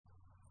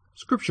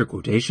Scripture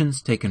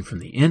quotations taken from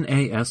the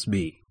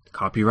NASB.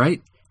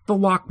 Copyright, the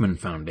Lockman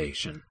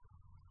Foundation.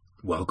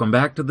 Welcome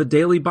back to the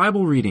Daily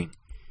Bible Reading.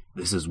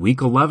 This is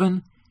Week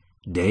 11,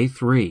 Day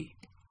 3.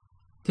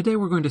 Today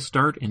we're going to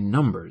start in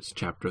Numbers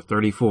chapter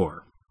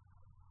 34.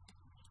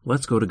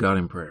 Let's go to God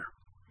in prayer.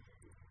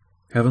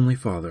 Heavenly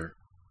Father,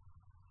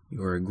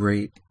 you are a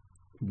great,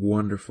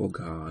 wonderful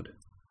God.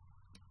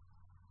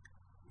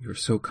 You're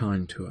so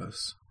kind to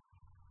us.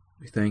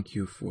 We thank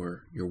you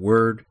for your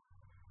word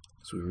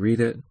as we read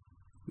it.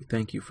 We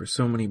thank you for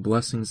so many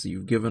blessings that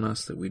you've given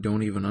us that we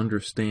don't even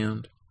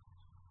understand.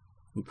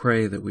 We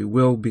pray that we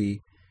will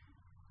be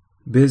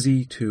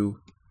busy to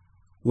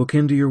look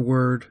into your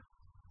word,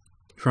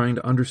 trying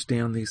to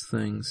understand these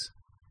things,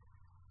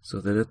 so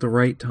that at the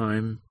right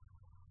time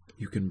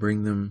you can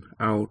bring them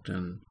out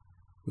and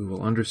we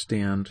will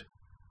understand,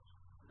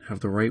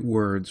 have the right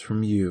words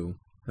from you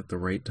at the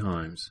right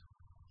times.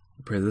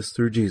 We pray this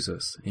through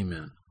Jesus.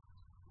 Amen.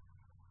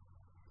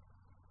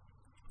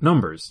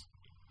 Numbers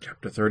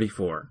chapter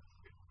 34.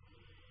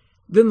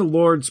 Then the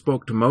Lord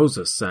spoke to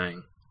Moses,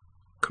 saying,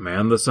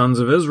 Command the sons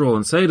of Israel,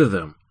 and say to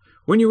them,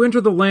 When you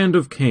enter the land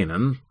of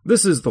Canaan,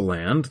 this is the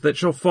land that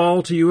shall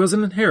fall to you as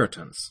an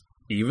inheritance,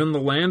 even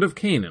the land of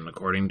Canaan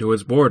according to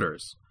its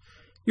borders.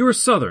 Your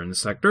southern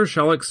sector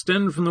shall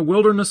extend from the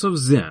wilderness of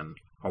Zin,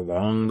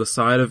 along the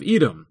side of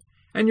Edom,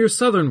 and your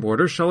southern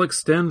border shall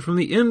extend from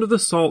the end of the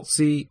Salt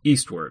Sea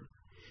eastward.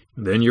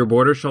 Then your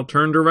border shall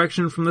turn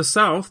direction from the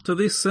south to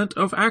the ascent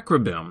of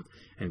Akrabim,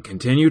 and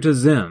continue to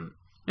Zin,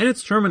 and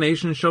its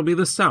termination shall be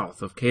the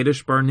south of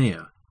Kadesh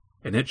Barnea,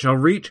 and it shall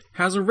reach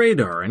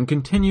Hazaradar and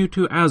continue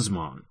to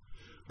Asmon.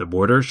 The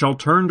border shall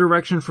turn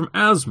direction from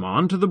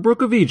Asmon to the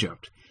brook of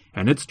Egypt,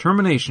 and its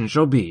termination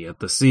shall be at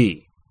the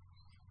sea.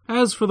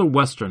 As for the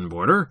western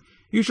border,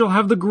 you shall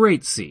have the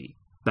Great Sea,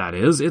 that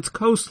is, its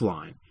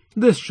coastline.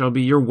 This shall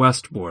be your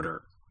west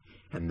border.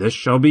 And this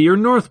shall be your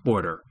north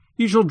border.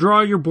 You shall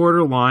draw your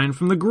border line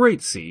from the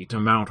Great Sea to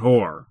Mount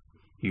Hor.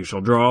 You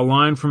shall draw a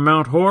line from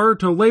Mount Hor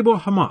to Labo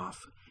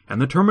Hamath,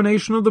 and the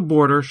termination of the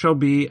border shall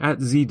be at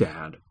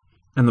Zedad.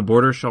 And the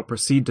border shall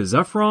proceed to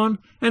Zephron,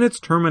 and its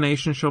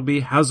termination shall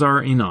be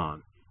Hazar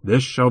Enan.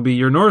 This shall be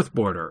your north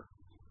border.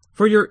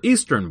 For your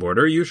eastern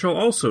border you shall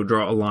also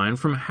draw a line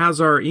from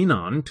Hazar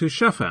Enan to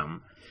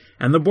Shephem,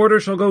 and the border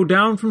shall go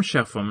down from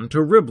Shephem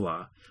to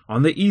Riblah,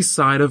 on the east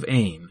side of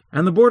Ain,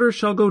 and the border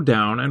shall go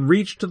down and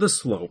reach to the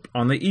slope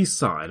on the east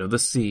side of the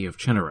Sea of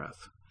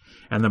Chinnereth.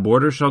 And the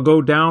border shall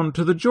go down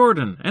to the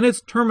Jordan, and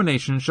its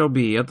termination shall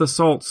be at the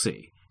Salt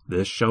Sea.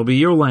 This shall be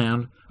your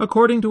land,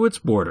 according to its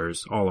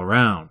borders all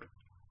around.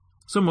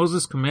 So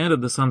Moses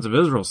commanded the sons of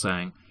Israel,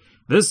 saying,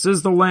 This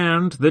is the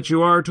land that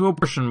you are to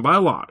apportion by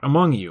lot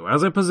among you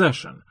as a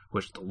possession,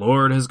 which the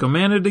Lord has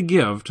commanded to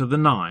give to the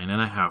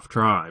 9½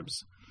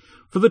 tribes.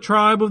 For the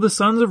tribe of the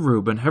sons of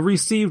Reuben have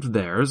received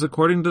theirs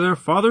according to their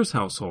fathers'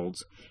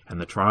 households, and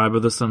the tribe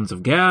of the sons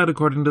of Gad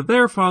according to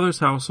their fathers'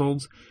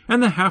 households,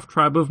 and the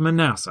half-tribe of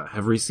Manasseh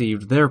have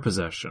received their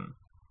possession.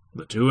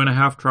 The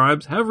 2½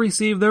 tribes have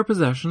received their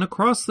possession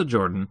across the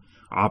Jordan,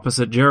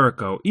 opposite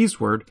Jericho,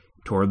 eastward,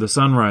 toward the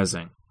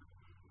sunrising.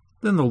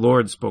 Then the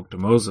Lord spoke to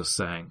Moses,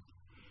 saying,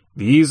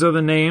 These are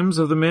the names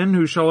of the men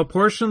who shall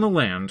apportion the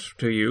land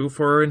to you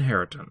for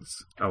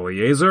inheritance,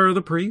 Eleazar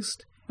the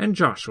priest, and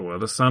Joshua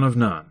the son of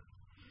Nun.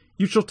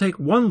 You shall take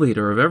one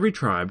leader of every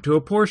tribe to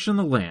apportion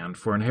the land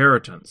for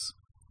inheritance.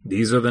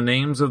 These are the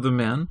names of the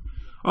men.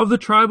 Of the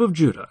tribe of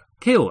Judah,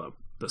 Caleb,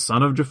 the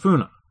son of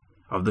Jephunneh.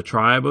 Of the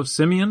tribe of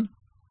Simeon,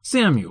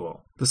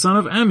 Samuel, the son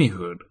of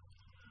Ammihud.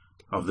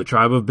 Of the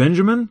tribe of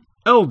Benjamin,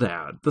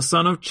 Eldad, the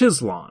son of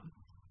Chislon.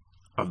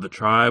 Of the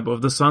tribe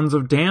of the sons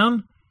of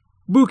Dan,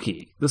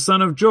 Buki, the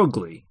son of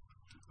Jogli.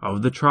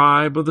 Of the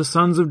tribe of the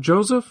sons of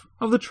Joseph,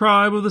 of the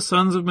tribe of the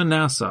sons of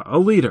Manasseh, a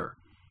leader,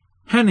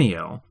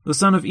 Haniel, the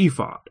son of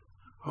Ephod.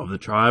 Of the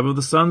tribe of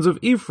the sons of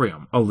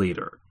Ephraim, a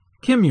leader,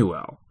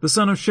 Kemuel, the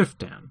son of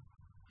Shiftan.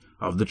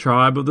 Of the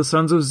tribe of the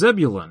sons of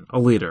Zebulun, a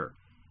leader,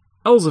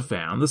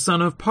 Elzaphan, the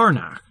son of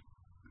Parnach.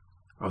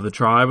 Of the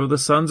tribe of the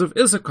sons of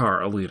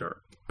Issachar, a leader,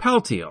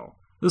 Paltiel,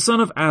 the son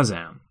of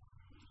Azan.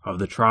 Of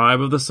the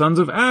tribe of the sons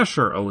of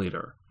Asher, a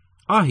leader,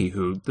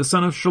 Ahihud, the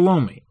son of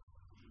Shalomi.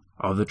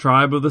 Of the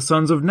tribe of the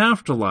sons of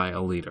Naphtali,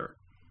 a leader,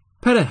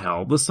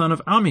 Pedahel, the son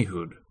of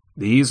Ammihud.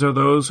 These are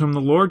those whom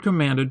the Lord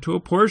commanded to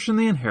apportion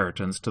the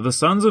inheritance to the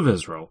sons of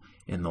Israel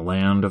in the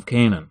land of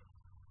Canaan.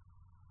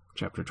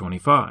 Chapter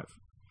 25.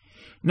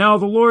 Now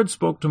the Lord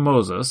spoke to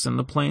Moses in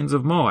the plains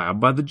of Moab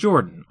by the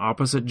Jordan,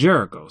 opposite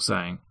Jericho,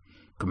 saying,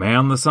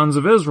 Command the sons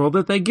of Israel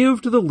that they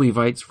give to the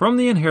Levites from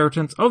the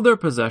inheritance of their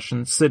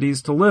possession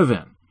cities to live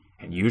in,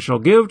 and you shall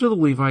give to the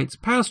Levites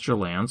pasture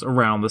lands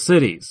around the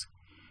cities.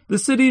 The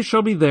cities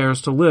shall be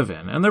theirs to live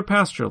in, and their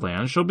pasture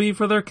lands shall be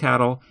for their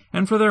cattle,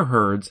 and for their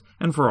herds,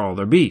 and for all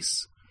their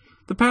beasts.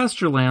 The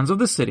pasture lands of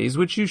the cities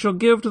which you shall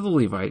give to the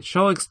Levites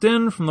shall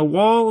extend from the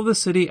wall of the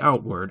city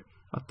outward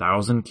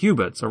 1,000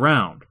 cubits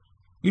around.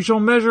 You shall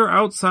measure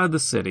outside the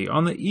city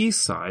on the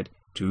east side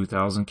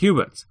 2,000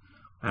 cubits,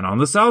 and on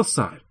the south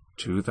side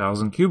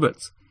 2,000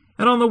 cubits,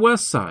 and on the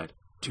west side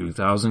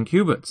 2,000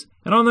 cubits,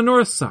 and on the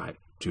north side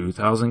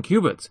 2,000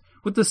 cubits,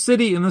 with the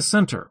city in the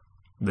center.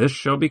 This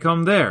shall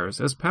become theirs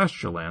as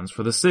pasture lands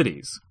for the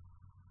cities.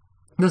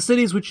 The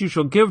cities which you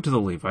shall give to the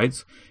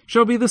Levites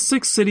shall be the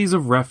 6 cities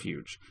of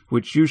refuge,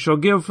 which you shall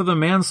give for the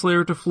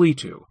manslayer to flee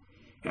to.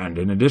 And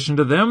in addition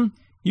to them,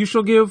 you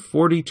shall give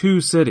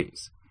 42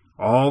 cities.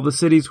 All the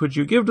cities which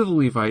you give to the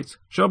Levites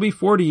shall be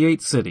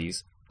 48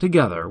 cities,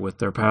 together with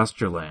their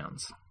pasture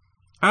lands.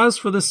 As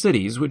for the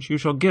cities which you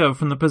shall give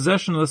from the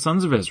possession of the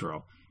sons of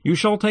Israel, you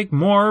shall take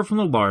more from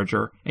the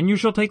larger, and you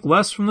shall take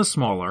less from the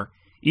smaller.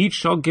 Each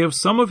shall give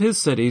some of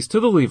his cities to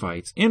the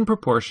Levites in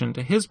proportion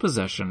to his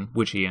possession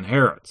which he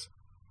inherits.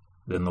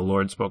 Then the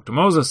Lord spoke to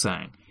Moses,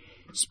 saying,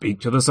 Speak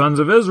to the sons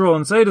of Israel,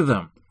 and say to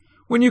them,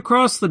 When you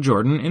cross the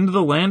Jordan into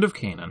the land of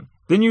Canaan,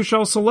 then you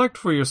shall select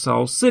for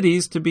yourselves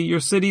cities to be your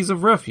cities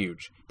of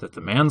refuge, that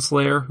the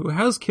manslayer who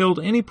has killed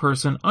any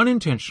person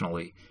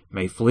unintentionally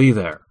may flee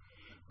there.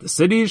 The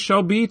cities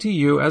shall be to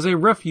you as a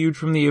refuge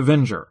from the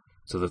avenger,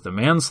 so that the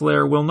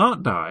manslayer will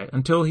not die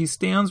until he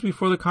stands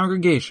before the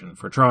congregation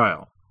for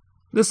trial.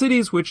 The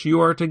cities which you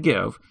are to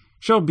give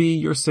shall be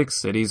your 6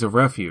 cities of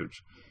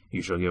refuge.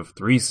 You shall give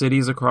 3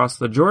 cities across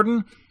the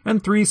Jordan,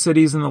 and 3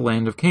 cities in the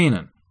land of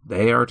Canaan.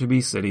 They are to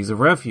be cities of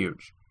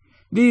refuge.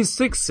 These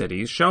 6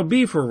 cities shall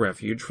be for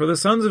refuge for the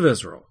sons of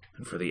Israel,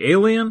 and for the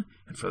alien,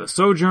 and for the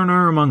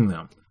sojourner among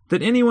them,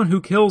 that anyone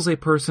who kills a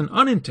person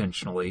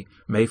unintentionally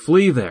may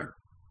flee there.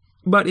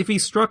 But if he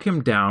struck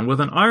him down with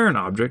an iron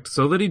object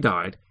so that he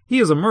died, he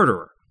is a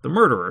murderer. The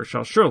murderer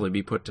shall surely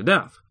be put to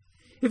death.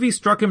 If he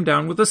struck him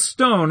down with a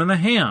stone in the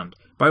hand,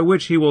 by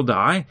which he will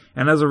die,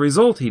 and as a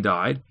result he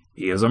died,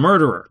 he is a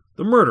murderer.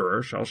 The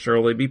murderer shall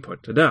surely be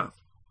put to death.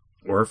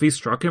 Or if he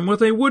struck him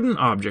with a wooden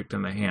object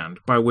in the hand,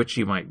 by which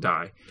he might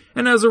die,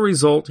 and as a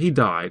result he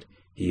died,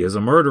 he is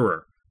a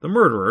murderer. The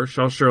murderer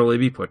shall surely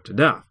be put to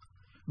death.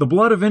 The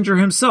blood avenger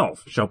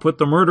himself shall put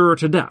the murderer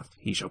to death.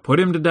 He shall put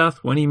him to death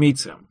when he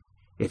meets him.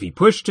 If he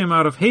pushed him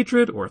out of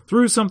hatred, or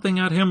threw something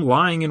at him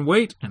lying in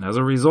wait, and as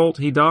a result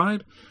he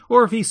died,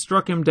 or if he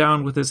struck him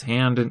down with his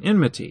hand in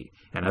enmity,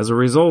 and as a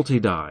result he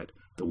died,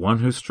 the one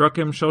who struck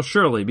him shall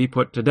surely be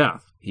put to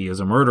death. He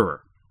is a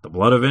murderer. The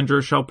blood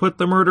avenger shall put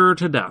the murderer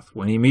to death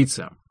when he meets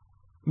him.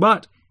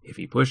 But if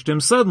he pushed him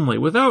suddenly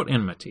without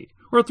enmity,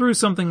 or threw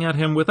something at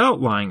him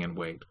without lying in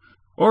wait,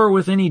 or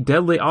with any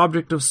deadly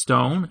object of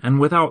stone,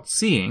 and without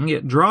seeing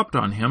it dropped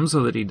on him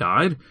so that he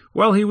died,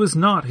 while he was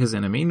not his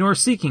enemy nor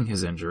seeking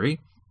his injury,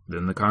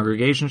 then the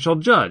congregation shall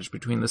judge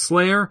between the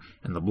slayer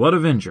and the blood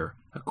avenger,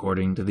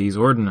 according to these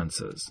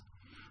ordinances.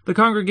 The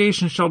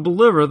congregation shall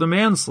deliver the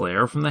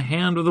manslayer from the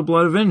hand of the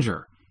blood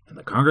avenger, and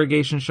the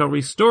congregation shall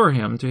restore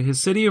him to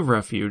his city of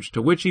refuge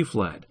to which he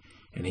fled,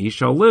 and he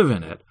shall live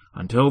in it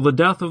until the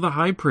death of the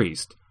high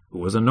priest, who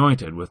was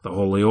anointed with the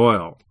holy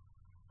oil.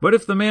 But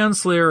if the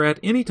manslayer at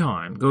any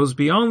time goes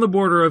beyond the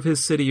border of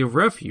his city of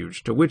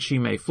refuge to which he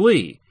may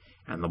flee,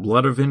 and the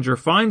blood avenger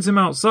finds him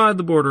outside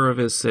the border of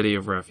his city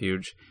of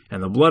refuge,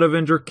 and the blood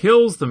avenger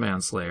kills the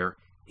manslayer,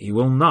 he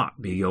will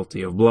not be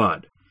guilty of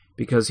blood,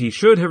 because he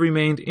should have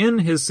remained in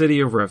his city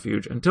of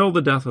refuge until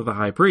the death of the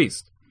high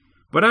priest.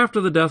 But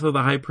after the death of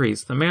the high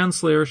priest, the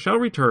manslayer shall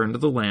return to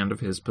the land of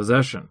his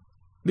possession.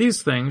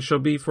 These things shall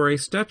be for a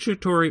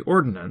statutory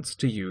ordinance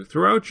to you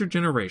throughout your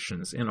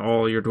generations in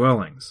all your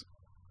dwellings.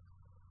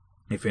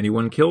 If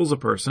anyone kills a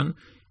person,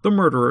 the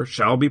murderer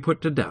shall be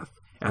put to death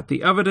at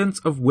the evidence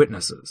of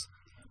witnesses,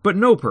 but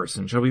no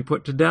person shall be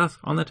put to death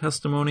on the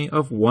testimony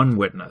of one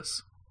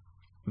witness.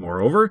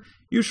 Moreover,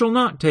 you shall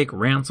not take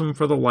ransom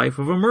for the life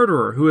of a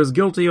murderer who is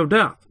guilty of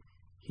death.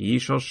 He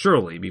shall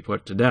surely be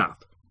put to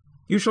death.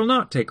 You shall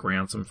not take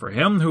ransom for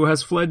him who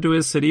has fled to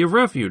his city of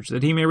refuge,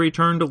 that he may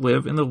return to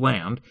live in the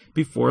land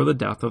before the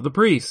death of the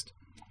priest.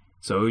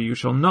 So you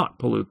shall not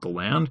pollute the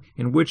land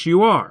in which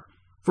you are,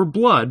 for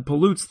blood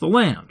pollutes the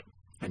land,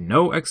 and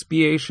no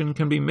expiation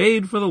can be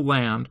made for the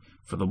land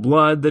for the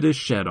blood that is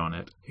shed on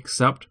it,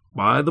 except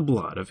by the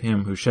blood of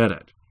him who shed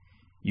it.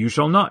 You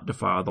shall not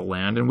defile the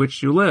land in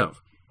which you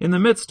live, in the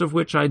midst of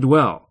which I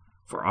dwell,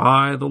 for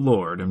I, the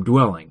Lord, am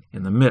dwelling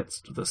in the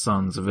midst of the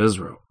sons of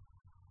Israel.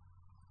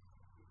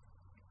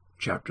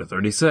 Chapter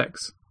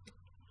 36.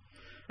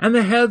 And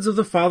the heads of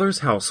the fathers'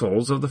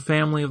 households of the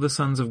family of the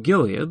sons of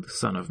Gilead, the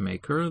son of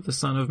Machir, the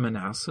son of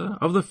Manasseh,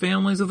 of the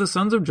families of the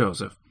sons of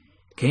Joseph,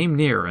 came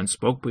near and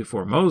spoke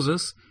before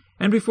Moses,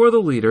 and before the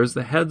leaders,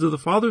 the heads of the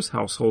fathers'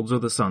 households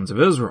of the sons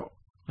of Israel.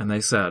 And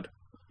they said,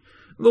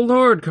 The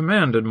Lord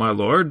commanded my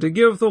lord to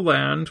give the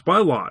land by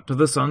lot to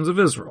the sons of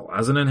Israel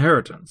as an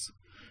inheritance.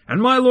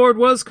 And my lord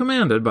was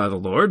commanded by the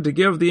Lord to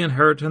give the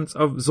inheritance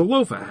of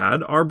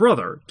Zelophehad our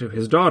brother to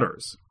his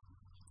daughters.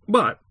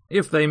 But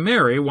if they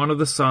marry one of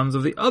the sons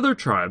of the other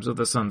tribes of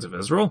the sons of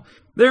Israel,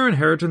 their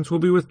inheritance will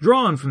be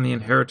withdrawn from the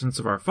inheritance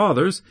of our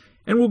fathers,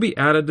 and will be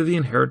added to the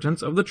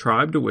inheritance of the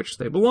tribe to which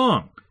they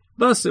belong.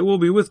 Thus it will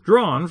be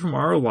withdrawn from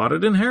our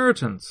allotted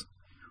inheritance.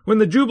 When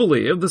the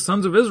Jubilee of the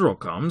sons of Israel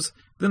comes,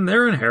 then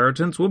their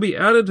inheritance will be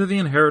added to the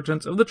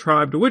inheritance of the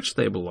tribe to which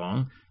they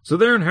belong, so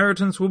their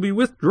inheritance will be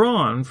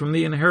withdrawn from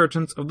the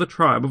inheritance of the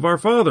tribe of our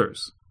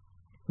fathers.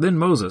 Then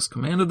Moses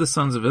commanded the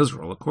sons of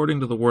Israel according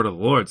to the word of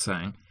the Lord,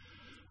 saying,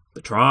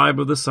 The tribe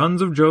of the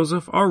sons of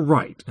Joseph are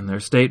right in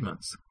their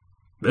statements.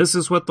 This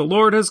is what the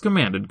Lord has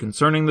commanded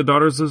concerning the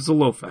daughters of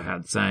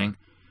Zelophehad, saying,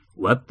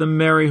 Let them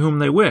marry whom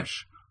they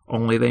wish,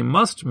 only they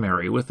must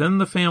marry within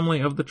the family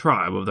of the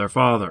tribe of their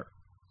father.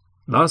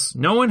 Thus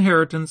no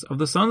inheritance of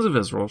the sons of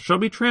Israel shall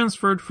be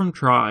transferred from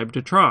tribe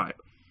to tribe,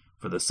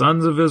 for the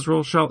sons of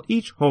Israel shall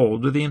each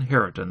hold to the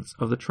inheritance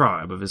of the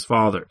tribe of his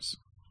fathers.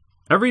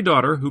 Every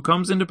daughter who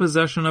comes into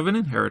possession of an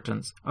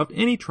inheritance of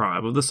any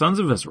tribe of the sons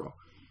of Israel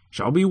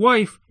shall be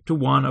wife to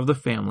one of the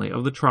family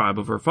of the tribe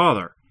of her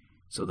father,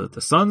 so that the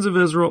sons of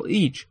Israel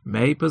each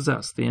may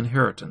possess the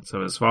inheritance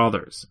of his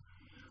fathers.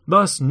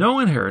 Thus no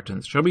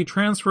inheritance shall be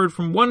transferred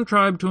from one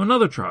tribe to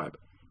another tribe,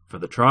 for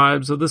the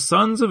tribes of the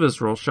sons of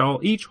Israel shall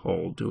each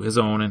hold to his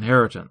own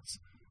inheritance.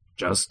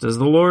 Just as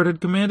the Lord had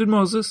commanded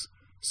Moses,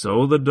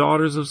 so the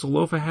daughters of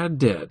Zelophehad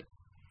did.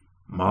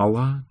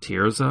 Mahlah,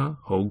 Tirzah,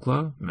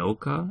 Hoglah,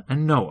 Milcah,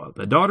 and Noah,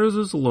 the daughters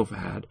of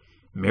Zelophehad,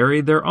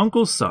 married their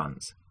uncle's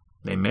sons.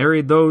 They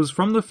married those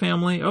from the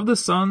family of the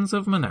sons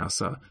of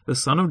Manasseh, the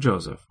son of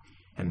Joseph,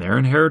 and their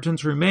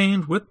inheritance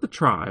remained with the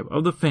tribe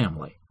of the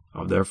family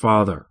of their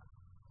father.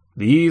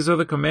 These are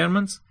the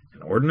commandments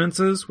and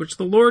ordinances which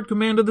the Lord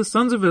commanded the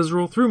sons of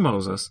Israel through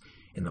Moses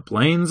in the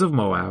plains of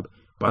Moab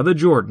by the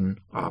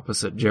Jordan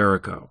opposite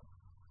Jericho.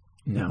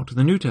 Now to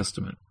the New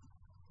Testament.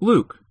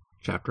 Luke,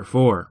 chapter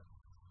 4.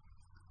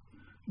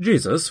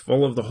 Jesus,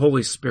 full of the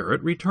Holy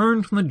Spirit,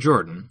 returned from the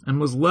Jordan and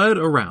was led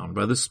around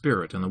by the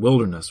Spirit in the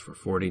wilderness for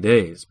 40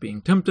 days,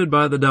 being tempted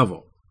by the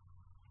devil.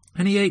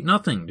 And he ate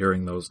nothing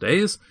during those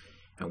days,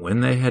 and when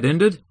they had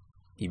ended,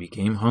 he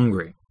became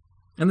hungry.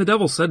 And the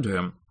devil said to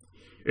him,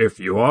 If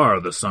you are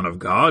the Son of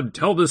God,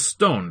 tell this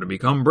stone to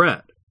become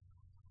bread.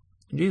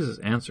 And Jesus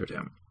answered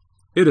him,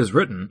 It is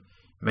written,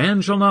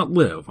 Man shall not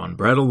live on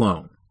bread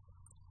alone.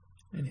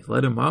 And he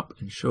led him up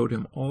and showed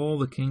him all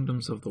the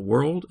kingdoms of the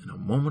world in a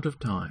moment of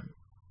time.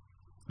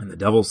 And the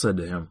devil said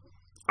to him,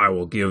 I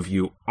will give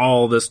you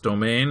all this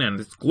domain and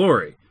its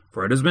glory,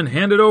 for it has been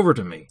handed over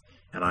to me,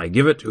 and I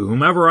give it to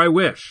whomever I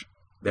wish.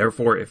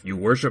 Therefore, if you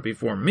worship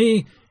before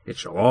me, it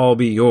shall all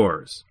be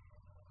yours.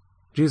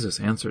 Jesus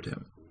answered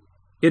him,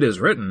 It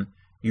is written,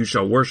 You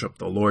shall worship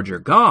the Lord your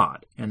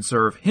God, and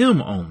serve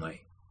him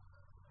only.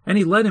 And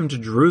he led him to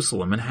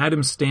Jerusalem, and had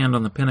him stand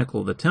on the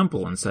pinnacle of the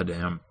temple, and said to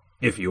him,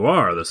 If you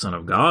are the Son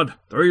of God,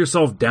 throw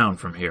yourself down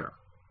from here.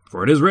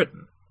 For it is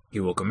written, He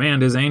will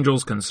command his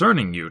angels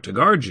concerning you to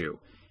guard you,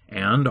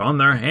 and on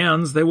their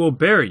hands they will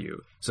bear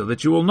you, so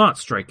that you will not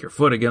strike your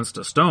foot against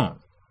a stone.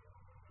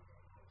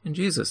 And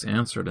Jesus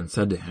answered and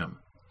said to him,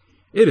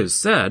 It is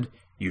said,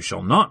 You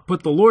shall not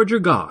put the Lord your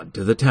God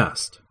to the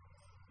test.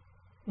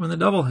 When the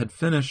devil had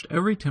finished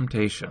every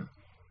temptation,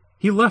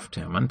 he left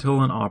him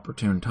until an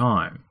opportune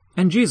time.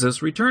 And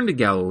Jesus returned to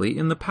Galilee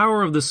in the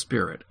power of the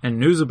Spirit, and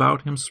news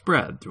about him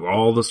spread through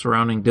all the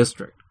surrounding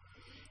district.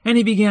 And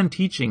he began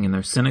teaching in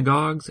their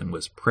synagogues, and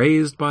was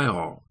praised by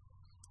all.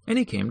 And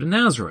he came to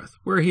Nazareth,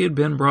 where he had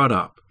been brought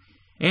up.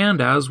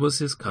 And as was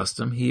his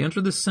custom, he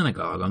entered the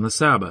synagogue on the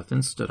Sabbath,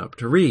 and stood up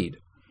to read.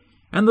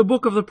 And the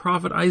book of the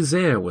prophet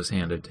Isaiah was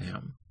handed to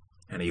him.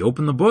 And he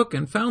opened the book,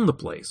 and found the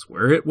place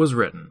where it was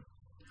written,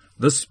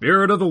 The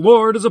Spirit of the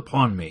Lord is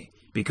upon me,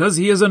 because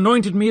he has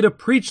anointed me to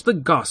preach the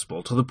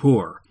gospel to the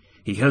poor.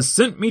 He has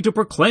sent me to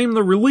proclaim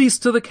the release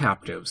to the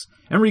captives,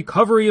 and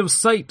recovery of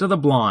sight to the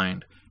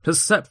blind, to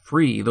set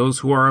free those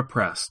who are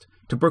oppressed,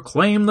 to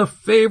proclaim the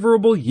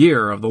favorable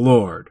year of the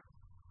Lord.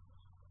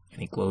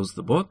 And he closed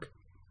the book,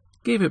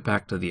 gave it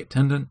back to the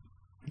attendant,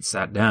 and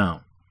sat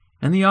down.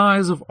 And the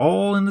eyes of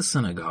all in the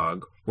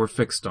synagogue were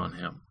fixed on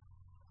him.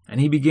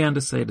 And he began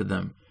to say to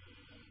them,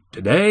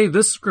 Today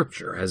this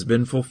scripture has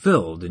been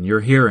fulfilled in your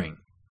hearing.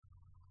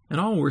 And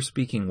all were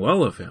speaking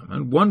well of him,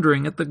 and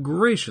wondering at the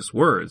gracious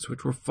words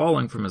which were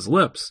falling from his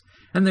lips.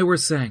 And they were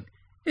saying,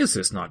 Is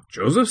this not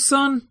Joseph's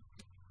son?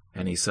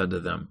 And he said to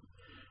them,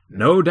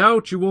 No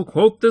doubt you will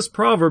quote this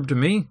proverb to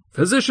me,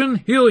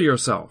 Physician, heal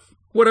yourself.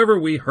 Whatever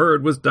we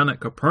heard was done at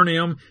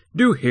Capernaum,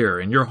 do here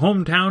in your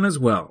hometown as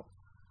well.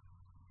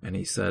 And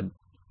he said,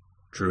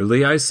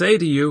 Truly I say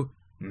to you,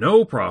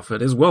 no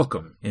prophet is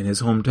welcome in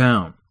his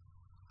hometown.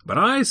 But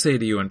I say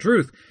to you in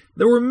truth,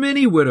 there were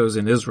many widows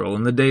in Israel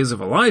in the days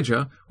of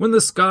Elijah, when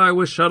the sky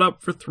was shut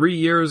up for 3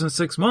 years and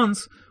 6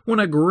 months, when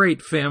a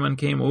great famine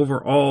came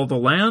over all the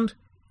land.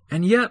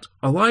 And yet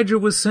Elijah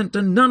was sent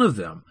to none of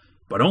them,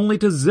 but only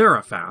to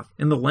Zarephath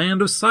in the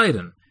land of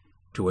Sidon,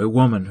 to a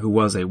woman who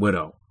was a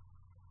widow.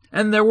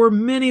 And there were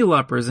many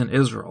lepers in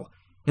Israel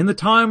in the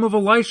time of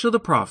Elisha the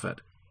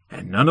prophet,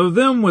 and none of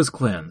them was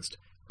cleansed,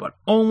 but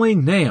only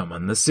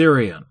Naaman the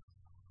Syrian.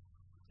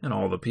 And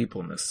all the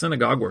people in the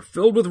synagogue were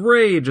filled with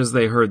rage as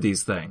they heard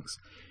these things.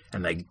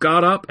 And they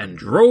got up and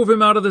drove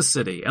him out of the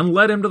city, and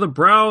led him to the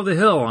brow of the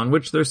hill on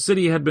which their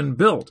city had been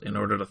built, in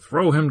order to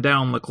throw him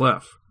down the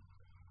cliff.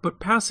 But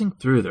passing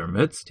through their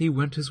midst, he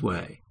went his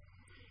way.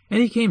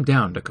 And he came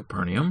down to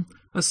Capernaum,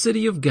 a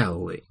city of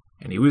Galilee,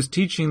 and he was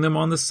teaching them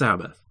on the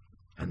Sabbath.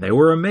 And they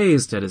were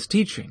amazed at his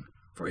teaching,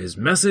 for his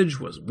message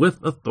was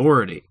with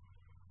authority.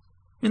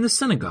 In the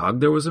synagogue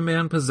there was a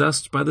man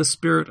possessed by the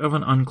spirit of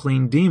an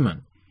unclean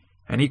demon,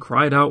 and he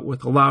cried out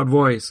with a loud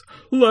voice,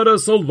 "Let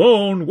us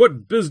alone!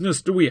 What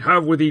business do we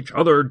have with each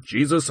other,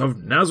 Jesus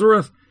of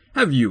Nazareth?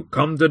 Have you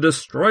come to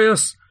destroy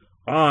us?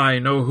 I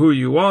know who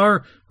you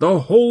are, the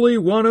Holy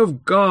One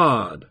of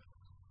God."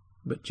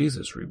 But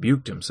Jesus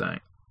rebuked him, saying,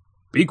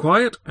 "Be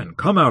quiet and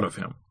come out of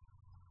him."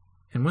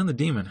 And when the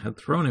demon had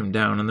thrown him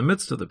down in the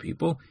midst of the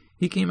people,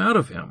 he came out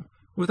of him,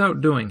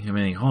 without doing him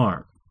any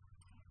harm.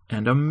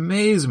 And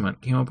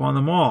amazement came upon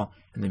them all,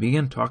 and they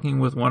began talking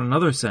with one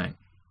another, saying,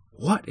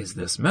 "What is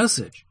this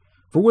message?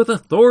 For with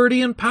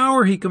authority and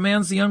power he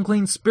commands the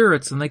unclean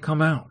spirits, and they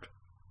come out."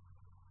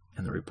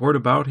 And the report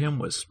about him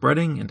was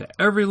spreading into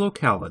every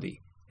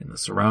locality in the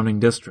surrounding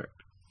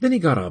district. Then he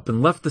got up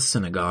and left the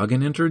synagogue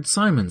and entered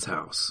Simon's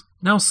house.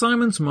 Now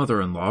Simon's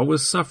mother-in-law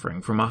was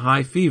suffering from a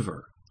high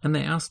fever, and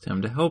they asked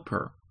him to help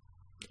her.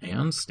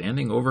 And,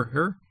 standing over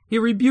her, he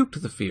rebuked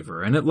the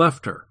fever, and it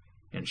left her,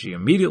 and she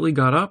immediately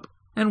got up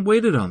and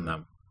waited on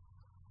them.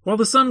 While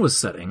the sun was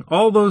setting,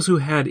 all those who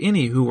had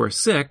any who were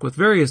sick with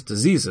various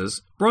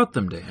diseases brought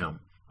them to him,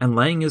 and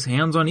laying his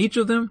hands on each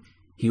of them,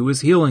 he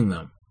was healing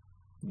them.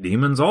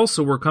 Demons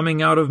also were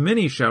coming out of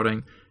many,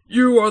 shouting,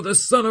 "You are the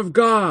Son of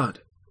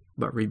God!"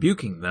 But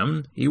rebuking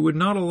them, he would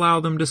not allow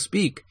them to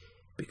speak,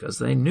 because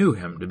they knew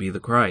him to be the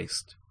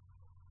Christ.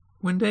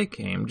 When day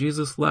came,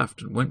 Jesus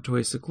left and went to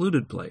a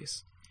secluded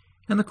place,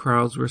 and the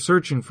crowds were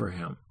searching for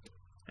him,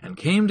 and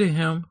came to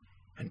him,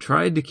 and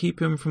tried to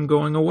keep him from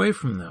going away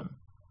from them.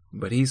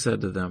 But he said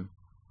to them,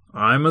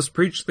 "I must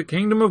preach the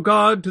kingdom of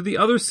God to the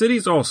other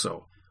cities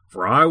also,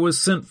 for I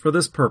was sent for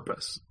this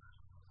purpose."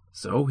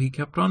 So he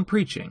kept on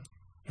preaching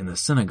in the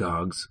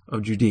synagogues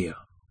of Judea.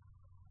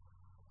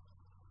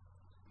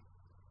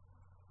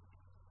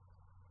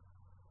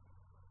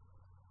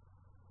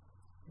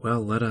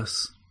 Well, let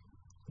us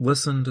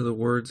listen to the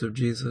words of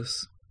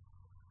Jesus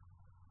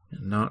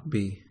and not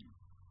be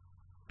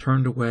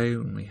turned away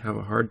when we have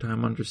a hard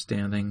time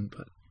understanding,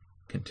 but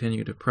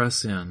continue to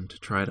press in to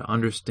try to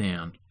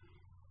understand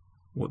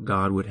what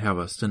God would have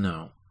us to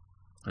know.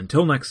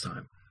 Until next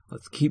time,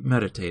 let's keep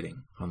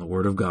meditating on the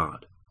Word of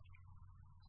God.